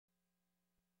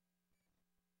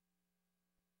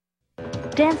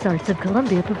Dance Arts of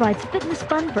Columbia provides fitness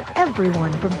fun for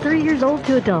everyone from 3 years old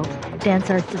to adults. Dance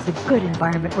Arts is a good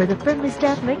environment where the friendly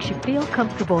staff makes you feel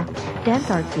comfortable. Dance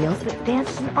Arts feels that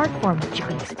dance is an art form that you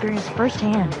can experience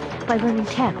firsthand by learning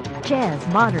tap, jazz,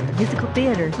 modern, musical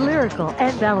theater, lyrical,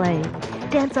 and ballet.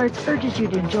 Dance Arts urges you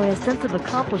to enjoy a sense of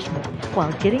accomplishment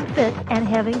while getting fit and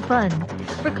having fun.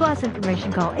 For class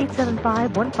information, call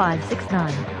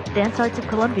 875-1569. Dance Arts of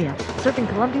Columbia, serving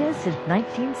Columbia since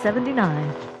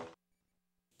 1979.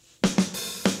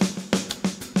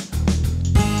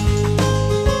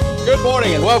 Good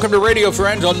morning and welcome to Radio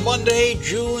Friends on Monday,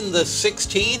 June the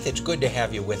 16th. It's good to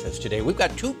have you with us today. We've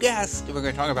got two guests. We're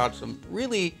going to talk about some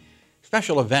really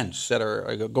special events that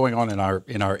are going on in our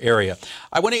area.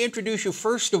 I want to introduce you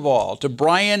first of all to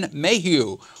BRIAN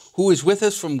MAHIEU, who is with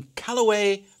us from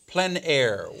Callaway Plein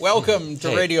Air. Welcome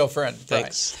to Radio Friends.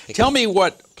 Thanks. Tell me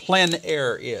what Plein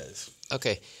Air is.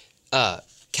 Okay.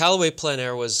 Callaway Plein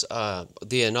Air was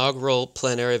the inaugural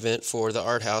plein air event for the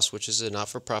Art House, which is a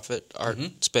not-for-profit art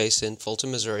space in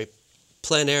Fulton, Missouri.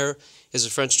 Plein air is a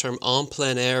French term. En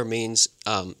plein air means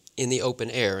in the open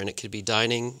air, and it could be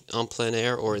dining en plein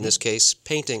air, or in this case,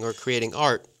 painting or creating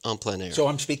art en plein air. So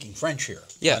I'm speaking French here.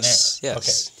 Yes, plein air.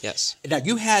 yes, okay. yes. Now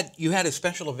you had a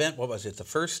special event. What was it? The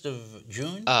 1st of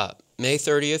June? May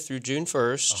 30th through June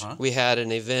 1st, we had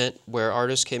an event where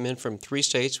artists came in from 3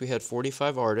 states. We had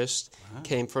 45 artists,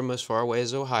 came from as far away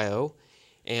as Ohio,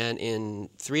 and in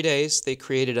 3 days they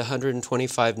created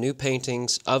 125 new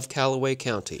paintings of Callaway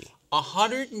County.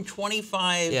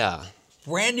 125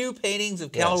 brand new paintings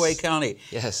of Callaway County.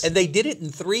 Yes. And they did it in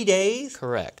 3 days?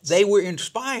 Correct. They were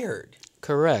inspired.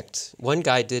 Correct. One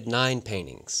guy did 9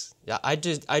 paintings. Yeah, I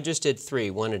just did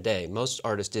 3, 1 a day. Most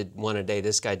artists did 1 a day.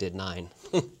 This guy did 9.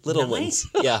 Little ones.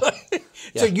 Yeah.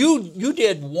 So you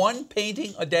did 1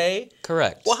 painting a day?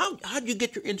 Correct. Well, how'd you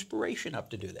get your inspiration up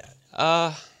to do that?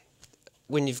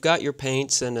 When you've got your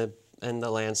paints and the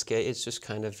landscape, it's just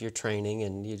kind of your training,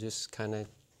 and you just kind of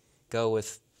go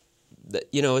with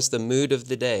it's the mood of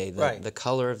the day, the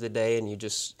color of the day, and you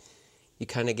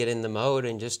kind of get in the mode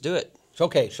and just do it.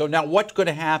 Okay, so now what's going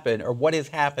to happen, or what is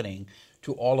happening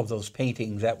to all of those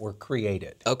paintings that were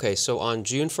created? Okay, so on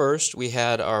June 1st, we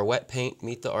had our wet paint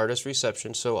Meet the Artist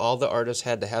reception, so all the artists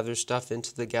had to have their stuff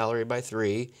into the gallery by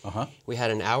 3. We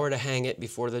had an hour to hang it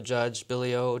before the judge,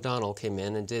 Billy O'Donnell, came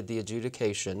in and did the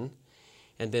adjudication.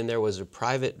 And then there was a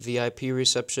private VIP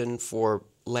reception for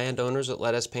landowners that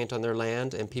let us paint on their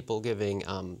land, and people giving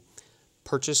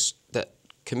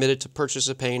committed to purchase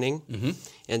a painting.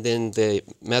 And then they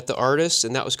met the artists,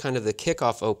 and that was kind of the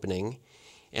kickoff opening.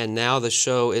 And now the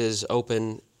show is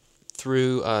open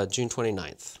through June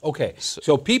 29th. Okay,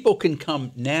 so people can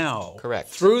come now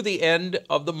through the end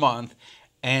of the month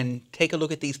and take a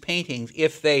look at these paintings.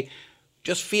 If they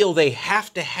just feel they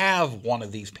have to have one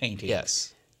of these paintings,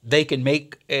 yes, they can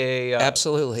make a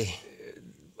absolutely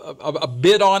a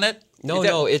bid on it.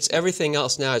 No, it's everything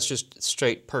else now. It's just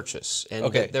straight purchase,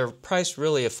 and they're priced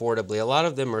really affordably. A lot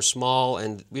of them are small,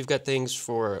 and we've got things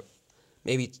for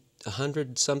maybe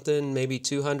 100 something, maybe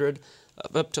 200,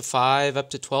 up to 5,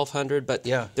 up to 1,200. But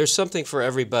there's something for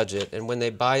every budget. And when they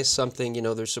buy something,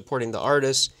 they're supporting the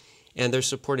artists, and they're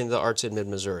supporting the arts in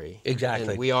mid-Missouri. Exactly.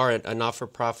 And we are a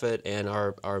not-for-profit, and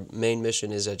our main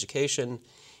mission is education.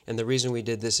 And the reason we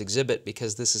did this exhibit,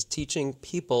 because this is teaching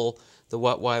people the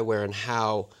what, why, where, and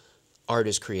how art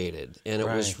is created. And it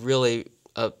was really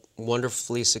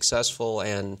wonderfully successful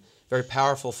and very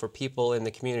powerful for people in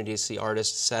the community to see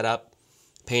artists set up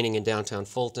painting in downtown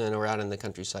Fulton or out in the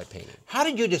countryside painting. How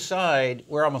did you decide,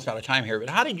 we're almost out of time here, but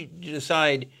how did you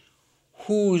decide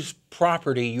whose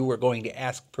property you were going to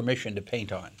ask permission to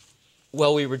paint on?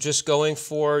 Well, we were just going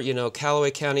for,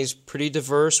 Callaway County's pretty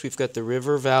diverse. We've got the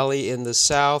river valley in the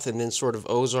south, and then sort of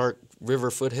Ozark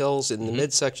River foothills in the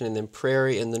midsection, and then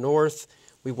prairie in the north.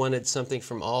 We wanted something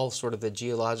from all sort of the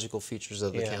geological features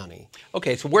of the county.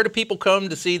 Okay, so where do people come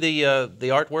to see the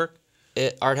artwork?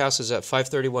 Art House is at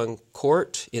 531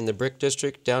 Court in the Brick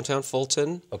District, downtown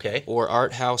Fulton. Okay. Or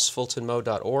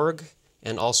arthousefultonmo.org,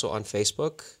 and also on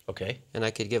Facebook. Okay. And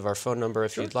I could give our phone number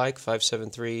if you'd like,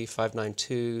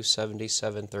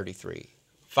 573-592-7733.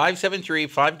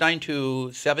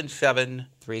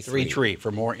 573-592-7733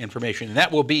 for more information. And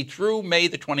that will be through May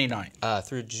the 29th.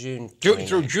 Through June 29th.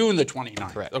 Through June the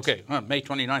 29th. Correct. Okay, May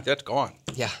 29th, that's gone.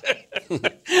 Yeah.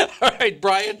 All right,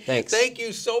 Brian. Thanks. Thank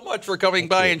you so much for coming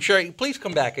by and sharing. Please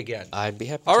come back again. I'd be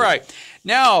happy to. All right.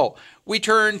 Now, we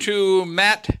turn to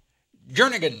Matt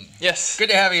Jernigan. Yes. Good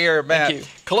to have you here, Matt. Thank you.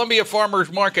 Columbia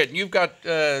Farmers Market. And you've got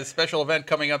a special event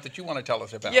coming up that you want to tell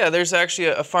us about. Yeah, there's actually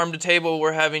a farm to table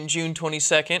we're having June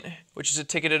 22nd, which is a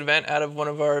ticketed event out of one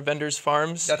of our vendors'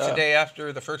 farms. That's the day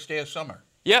after the first day of summer.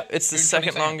 Yeah, it's the June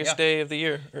second 22nd, longest yeah. day of the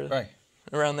year. Right.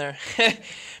 Around there.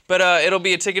 But it'll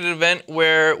be a ticketed event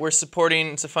where we're supporting,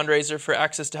 it's a fundraiser for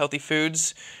Access to Healthy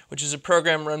Foods, which is a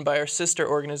program run by our sister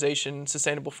organization,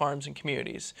 Sustainable Farms and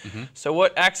Communities. So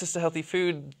what Access to Healthy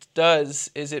Food does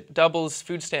is it doubles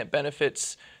food stamp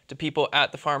benefits to people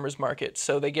at the farmers market,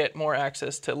 so they get more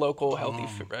access to local healthy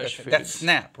fresh foods. That's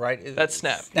SNAP, right? That's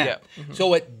SNAP, yeah.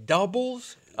 So it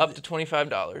doubles? Up to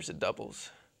 $25, it doubles.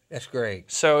 That's great.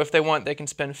 So if they want, they can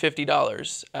spend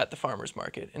 $50 at the farmers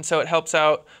market. And so it helps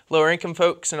out lower income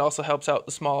folks and also helps out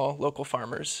the small local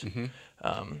farmers.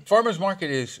 Farmers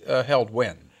Market is held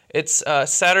when? It's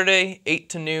Saturday, 8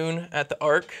 to noon at the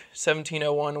Arc,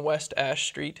 1701 West Ash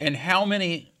Street. And how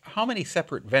many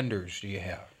separate vendors do you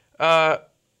have?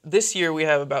 This year we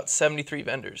have about 73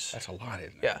 vendors. That's a lot,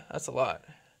 isn't it? Yeah, that's a lot.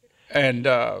 And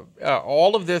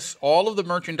all of the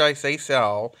merchandise they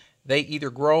sell, they either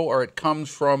grow or it comes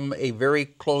from a very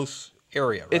close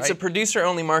area, right? It's a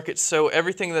producer-only market, so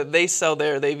everything that they sell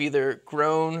there, they've either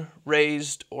grown,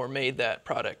 raised, or made that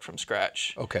product from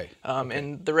scratch. Okay.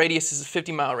 And the radius is a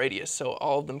 50-mile radius, so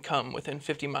all of them come within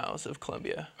 50 miles of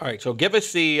Columbia. All right, so give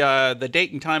us the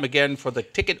date and time again for the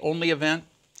ticket-only event.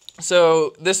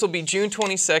 So this will be June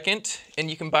 22nd, and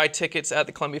you can buy tickets at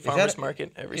the Columbia Farmers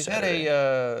Market every Saturday. Is that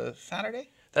a Saturday?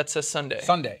 That's a Sunday.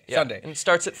 Sunday. And it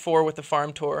starts at 4 with the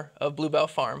farm tour of Bluebell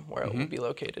Farm, where it will be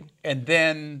located. And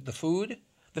then the food?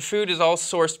 The food is all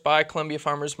sourced by Columbia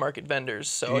Farmers Market vendors,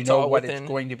 so Do you it's know all what within. it's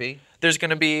going to be? There's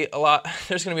going to be a lot.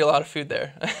 There's going to be a lot of food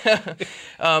there.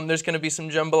 There's going to be some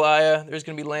jambalaya. There's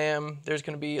going to be lamb. There's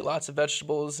going to be lots of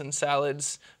vegetables and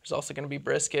salads. There's also going to be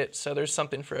brisket. So there's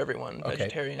something for everyone. Okay.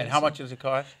 Vegetarians. And how much does it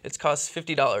cost? It costs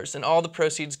 $50, and all the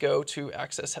proceeds go to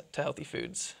Access to Healthy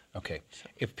Foods. Okay.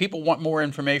 If people want more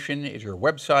information, is there a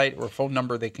website or a phone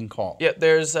number they can call? Yeah,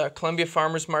 there's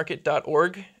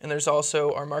ColumbiaFarmersMarket.org, and there's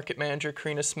also our market manager,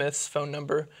 Karina Smith's phone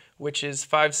number, which is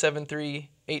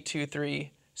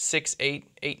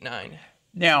 573-823-6889.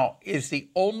 Now, is the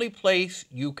only place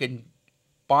you can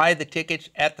buy the tickets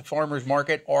at the farmers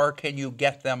market, or can you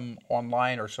get them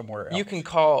online or somewhere else? You can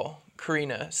call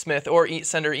Karina Smith or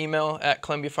send her email at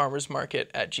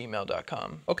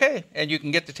ColumbiaFarmersMarket@gmail.com. Okay, and you can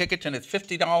get the tickets, and it's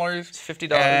 $50. It's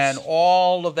 $50. And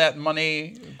all of that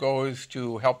money goes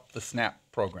to help the SNAP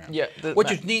program. Yeah.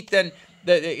 Which is neat, then,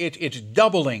 that it's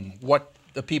doubling what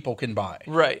the people can buy.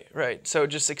 Right, right. So it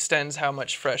just extends how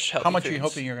much fresh, healthy How much foods. are you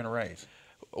hoping you're going to raise?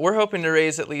 We're hoping to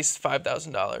raise at least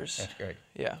 $5,000. That's great.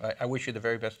 Yeah. I wish you the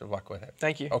very best of luck with it.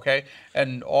 Thank you. Okay,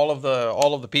 and all of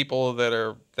the people that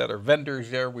are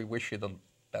vendors there, we wish you the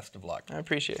best of luck. I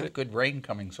appreciate It's it. good rain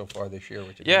coming so far this year,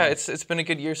 which is Yeah, nice. it's been a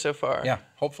good year so far. Yeah,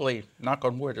 hopefully, knock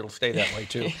on wood, it'll stay that way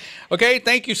too. Okay,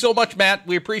 thank you so much, Matt.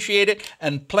 We appreciate it.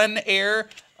 And Plein Air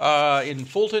in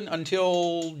Fulton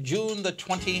until June the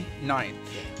 29th.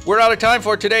 We're out of time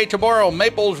for today. Tomorrow,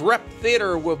 Maples Rep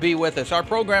Theater will be with us. Our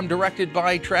program directed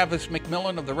by Travis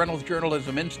McMillan of the Reynolds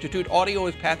Journalism Institute. Audio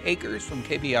is Pat Akers from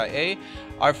KBIA.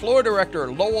 Our floor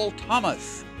director, Lowell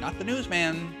Thomas, not the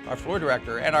newsman, our floor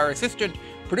director, and our assistant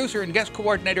producer and guest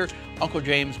coordinator, Uncle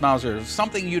James Mauser. If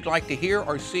something you'd like to hear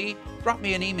or see, drop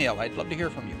me an email. I'd love to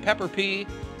hear from you.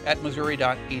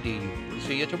 pepperp@missouri.edu. We'll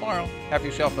see you tomorrow. Have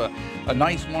yourself a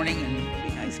nice morning and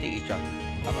be nice to each other.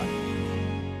 Bye-bye.